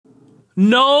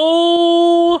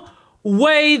No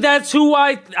way, that's who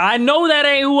I know that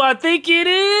ain't who I think it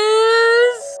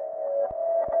is.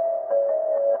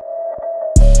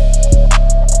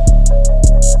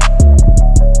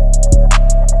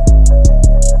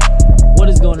 What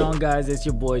is going on, guys? It's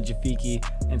your boy Jafiki,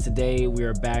 and today we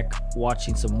are back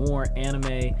watching some more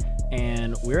anime,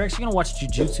 and we're actually gonna watch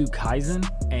Jujutsu Kaisen.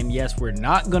 And yes, we're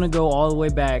not gonna go all the way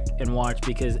back and watch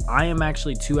because I am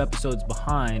actually 2 episodes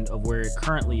behind of where it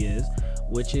currently is,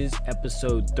 which is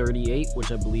episode 38,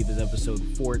 which I believe is episode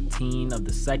 14 of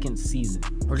the 2nd season.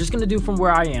 We're just gonna do from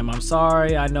where I am. I'm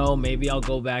sorry, I know maybe I'll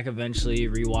go back eventually,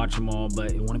 rewatch them all,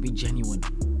 but it wanna be genuine.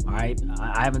 All right,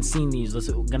 I haven't seen these.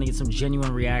 We're gonna get some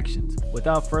genuine reactions.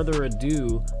 Without further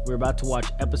ado, we're about to watch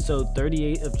episode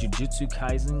 38 of Jujutsu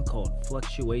Kaisen called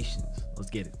Fluctuations. Let's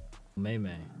get it. Mei.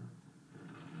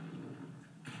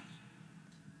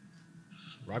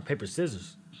 Rock, paper,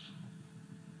 scissors.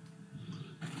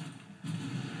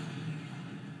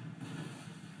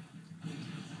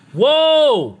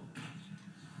 Whoa!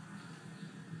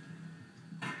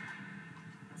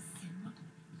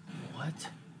 What?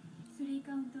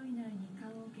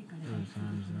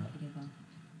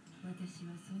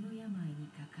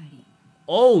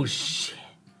 Oh shit.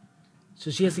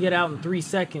 So she has to get out in 3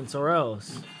 seconds or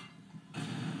else.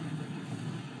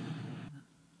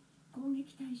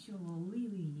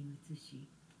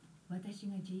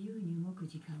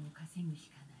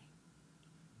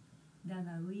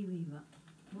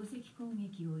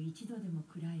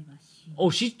 Oh,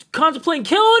 she's contemplating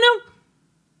killing him?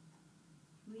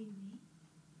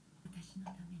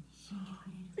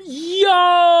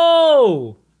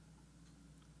 Yo!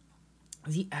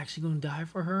 Is he actually gonna die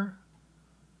for her?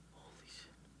 Holy shit.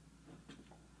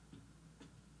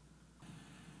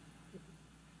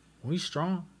 Well, he's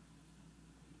strong.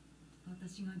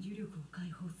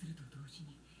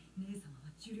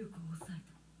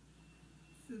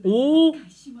 Ooh!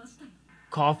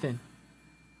 Coffin.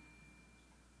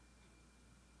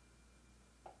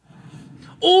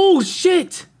 Oh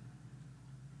shit!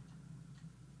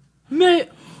 Mei!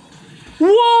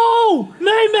 Whoa!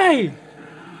 Mei!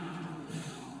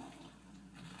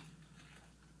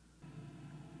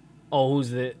 Oh,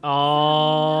 who's it?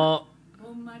 Oh.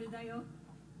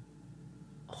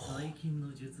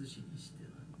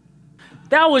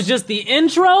 That was just the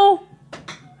intro?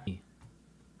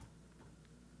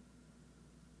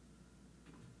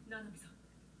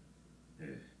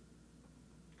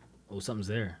 Oh, something's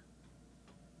there.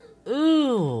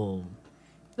 Ooh.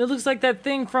 It looks like that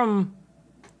thing from...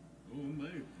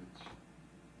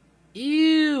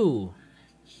 Ew.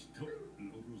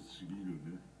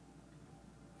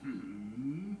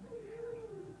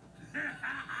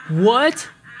 What?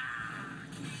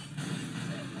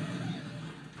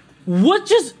 What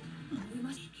just...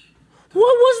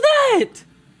 What was that?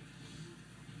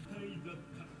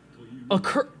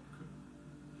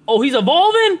 Oh, he's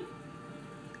evolving?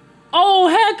 Oh,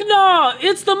 heck no!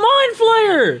 It's the Mind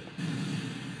Flayer!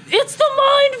 It's the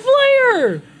Mind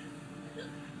Flayer!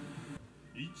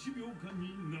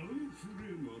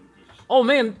 Oh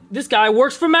man, this guy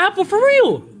works for Apple for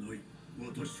real!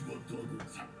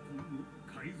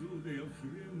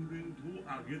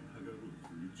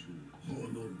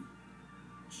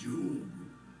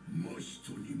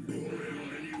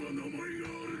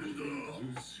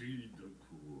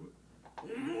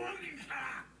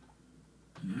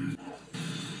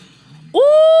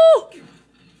 Ooh!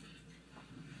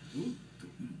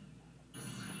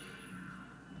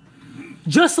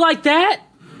 Just like that?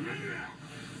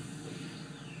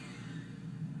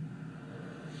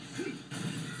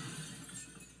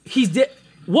 He's dead.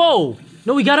 Whoa!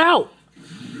 No, he got out.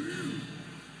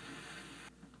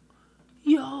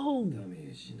 Yo.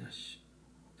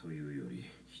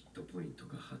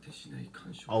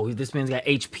 Oh, this man's got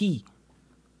HP.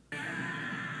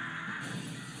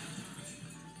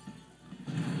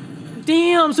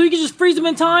 Damn, so you can just freeze him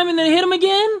in time and then hit him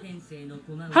again?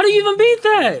 How do you even beat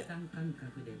that?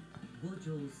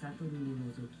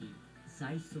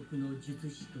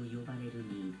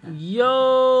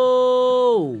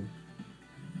 Yo!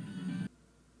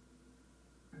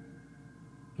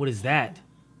 What is that?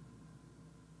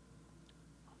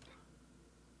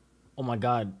 Oh my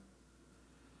god.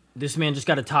 This man just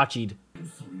got Itachi'd.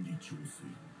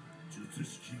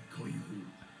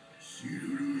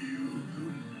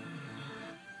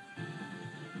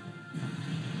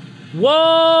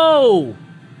 Whoa!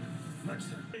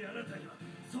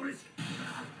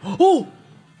 Oh!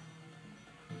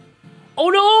 Oh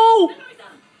no!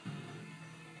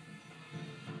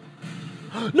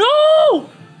 No!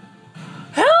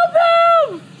 Help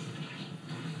him!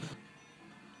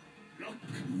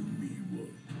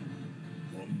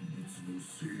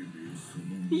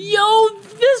 Yo,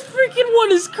 this freaking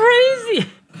one is crazy.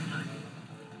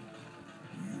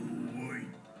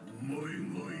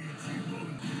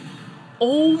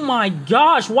 Oh my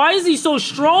gosh, why is he so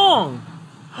strong?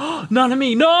 Not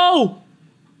me, no!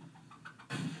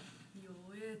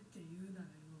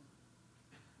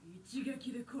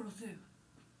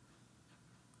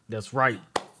 That's right.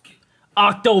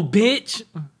 Octo, bitch!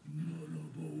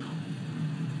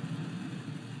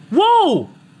 Whoa!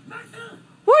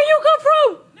 Where you come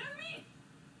from?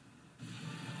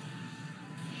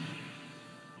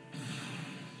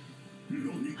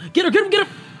 Get her, get him, get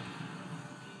him!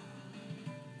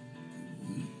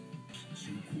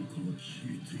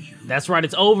 That's right,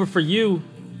 it's over for you.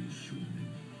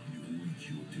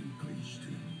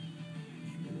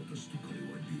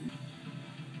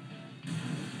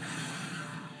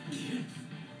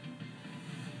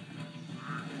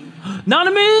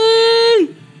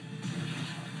 Nanami!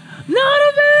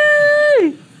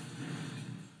 Nanami!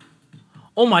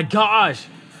 Oh my gosh.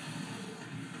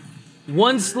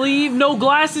 One sleeve, no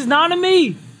glasses,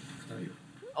 Nanami!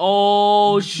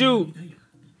 Oh, shoot.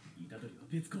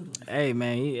 Hey,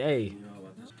 man, hey.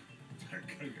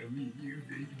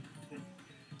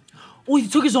 Oh, he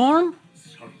took his arm?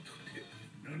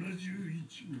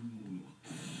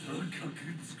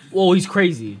 Oh, he's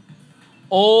crazy.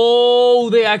 Oh,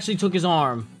 they actually took his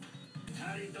arm.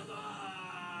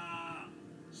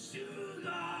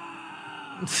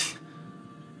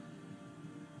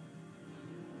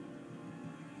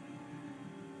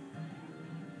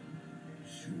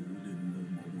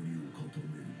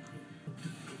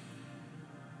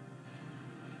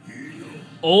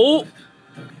 Oh!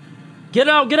 Get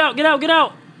out, get out, get out, get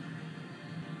out!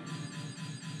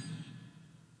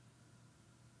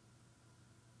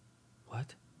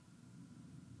 What?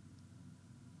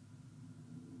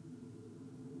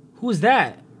 Who was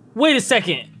that? Wait a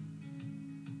second.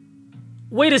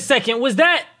 Wait a second, was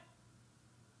that?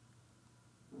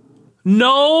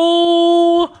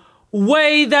 No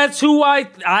way, that's who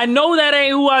I know that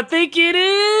ain't who I think it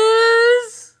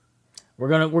is. We're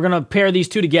gonna pair these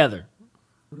two together.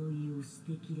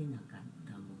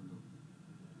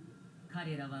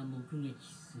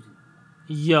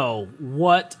 Yo,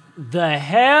 what the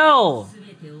hell?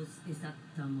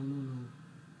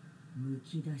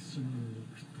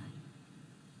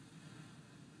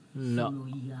 No.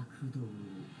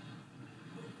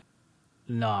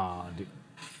 Nah, dude.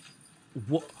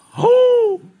 What?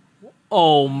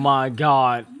 Oh my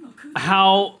god.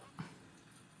 How?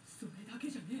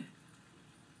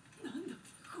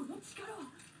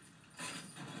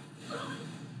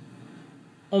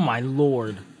 Oh my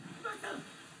lord.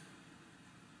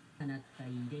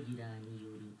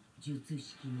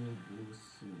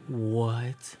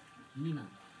 What?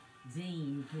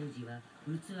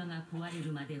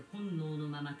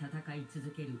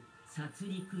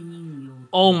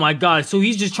 Oh my god, so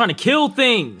he's just trying to kill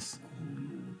things.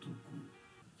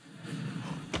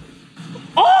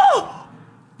 Oh!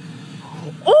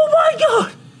 Oh my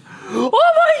god! Oh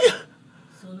my god!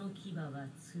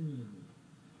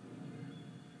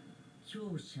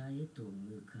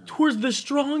 Towards the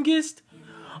strongest?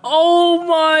 Oh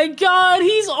my god,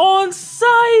 he's on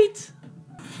sight!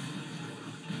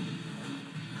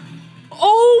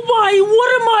 Oh my,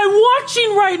 what am I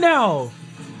watching right now?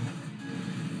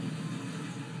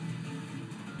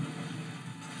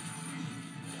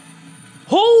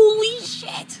 Holy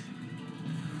shit!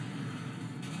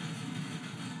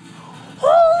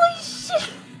 Holy shit!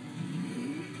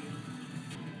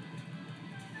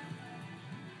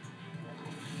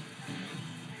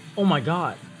 Oh my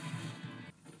god.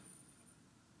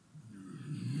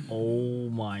 Oh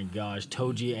my gosh,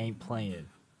 TOJI ain't playing.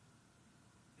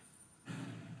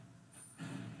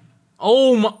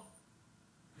 Oh my...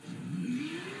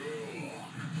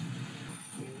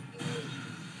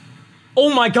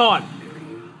 Oh my god!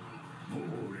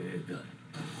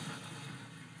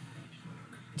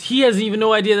 He has even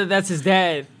no idea that that's his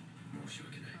dad.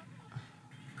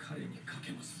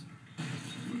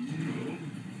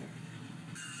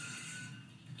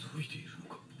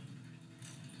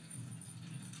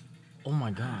 Oh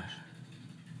my gosh.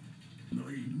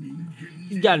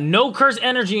 He's got no curse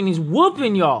energy and he's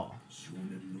whooping y'all.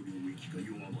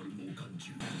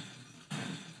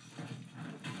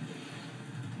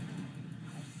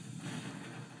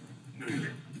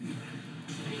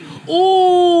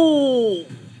 Oh!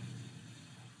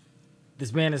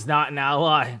 This man is not an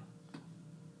ally.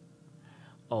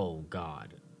 Oh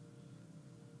god.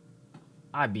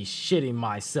 I'd be shitting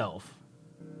myself.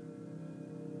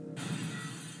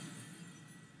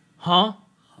 Huh?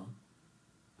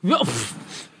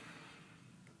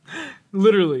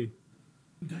 Literally.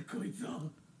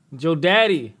 Joe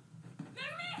Daddy.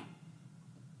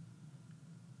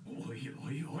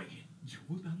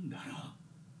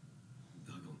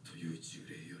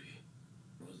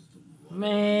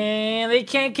 Man, they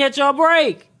can't catch a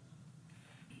break.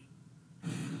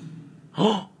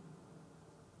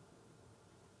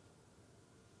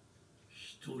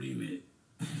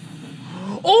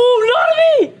 Oh,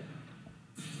 Nanami!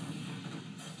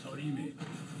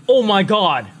 Oh my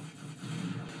god.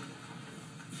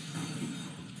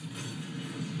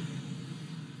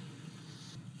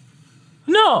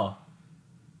 No.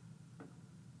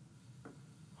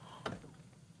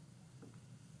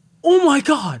 Oh my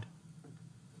god.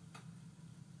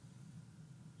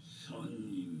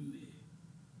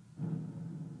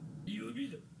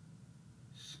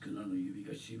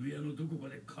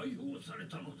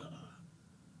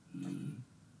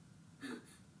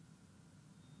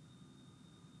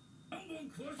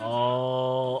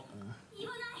 Oh.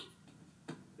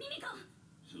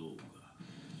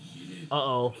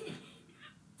 Uh-oh.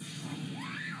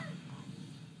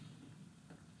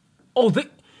 Oh,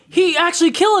 he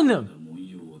actually killing them.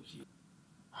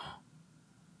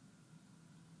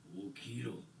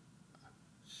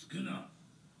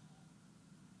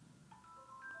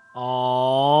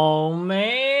 Oh,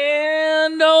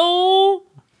 man, no.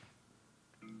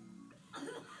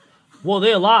 Well,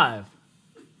 they're alive.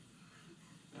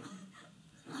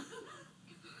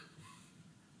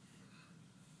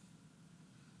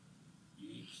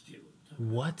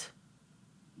 What?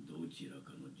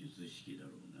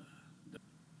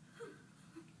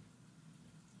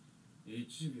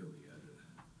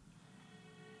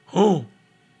 Oh.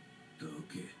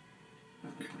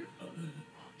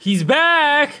 He's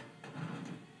back.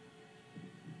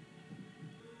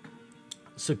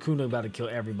 Sukuna about to kill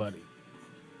everybody.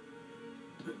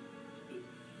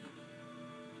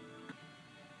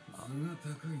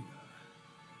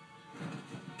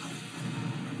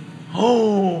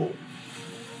 Oh.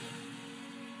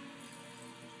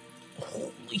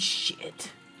 Holy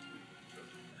shit.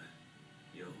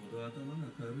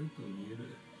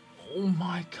 Oh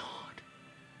my god.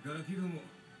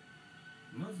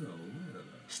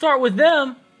 Start with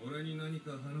them.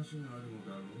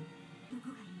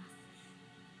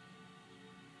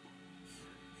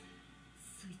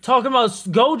 Talking about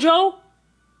Gojo?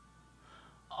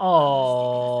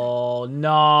 Oh,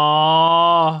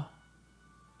 nah.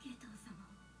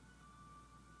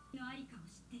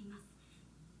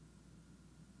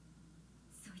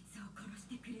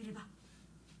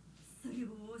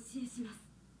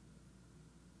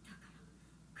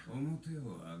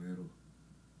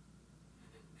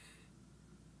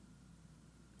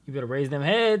 You better raise them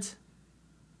heads.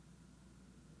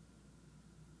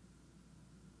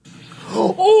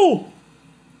 Oh!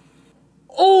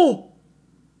 Oh!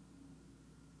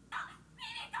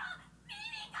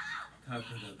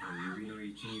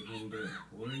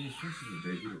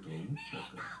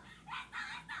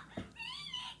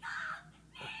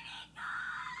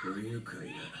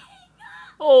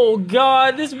 Oh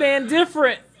god, this man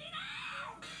different.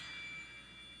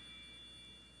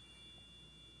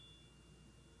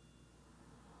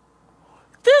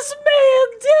 This man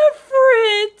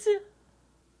different.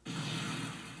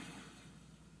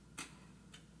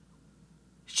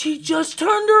 She just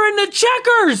turned her into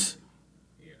checkers.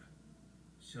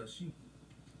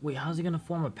 Wait, how's he gonna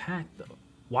form a pack though?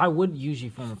 Why would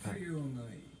Yuji form a pack?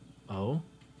 Oh?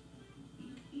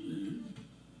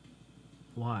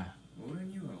 Why?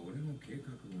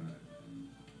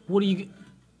 What do you...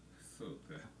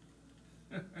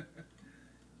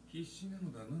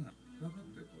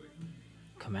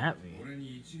 Come at me.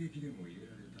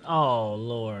 Oh,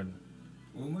 Lord.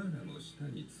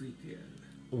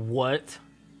 What?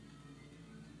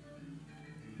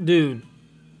 Dude.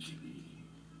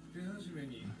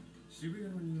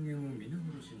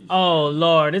 Oh,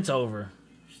 Lord, it's over.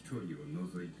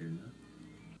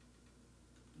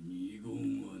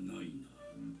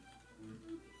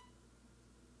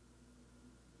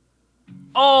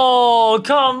 Oh,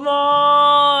 come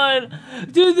on!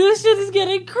 Dude, this shit is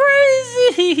getting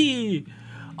crazy!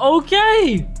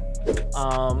 Okay.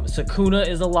 Sukuna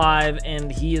is alive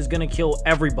and he is gonna kill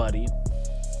everybody.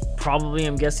 Probably,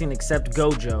 I'm guessing, except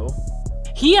Gojo.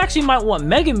 He actually might want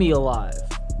Megami alive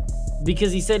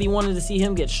because he said he wanted to see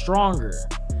him get stronger.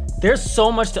 There's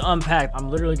so much to unpack. I'm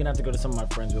literally gonna have to go to some of my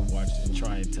friends who have watched it and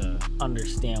try to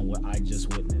understand what I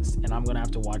just witnessed. And I'm gonna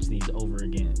have to watch these over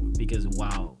again because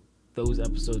wow, those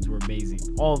episodes were amazing.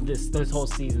 All of this whole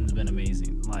season's been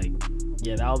amazing. Like,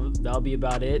 yeah, that'll be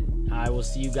about it. I will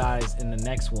see you guys in the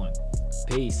next one.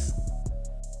 Peace.